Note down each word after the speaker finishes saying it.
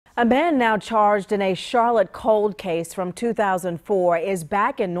A man now charged in a Charlotte cold case from 2004 is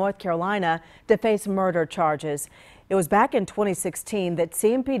back in North Carolina to face murder charges. It was back in 2016 that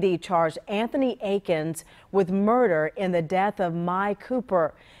CMPD charged Anthony Akins with murder in the death of Mai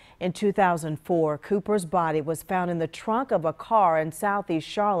Cooper. In 2004, Cooper's body was found in the trunk of a car in southeast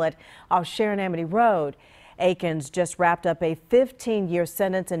Charlotte off Sharon Amity Road. Akins just wrapped up a 15-year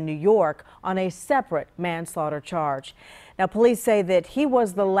sentence in New York on a separate manslaughter charge. Now, police say that he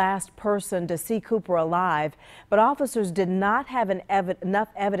was the last person to see Cooper alive, but officers did not have enough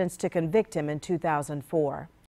evidence to convict him in 2004.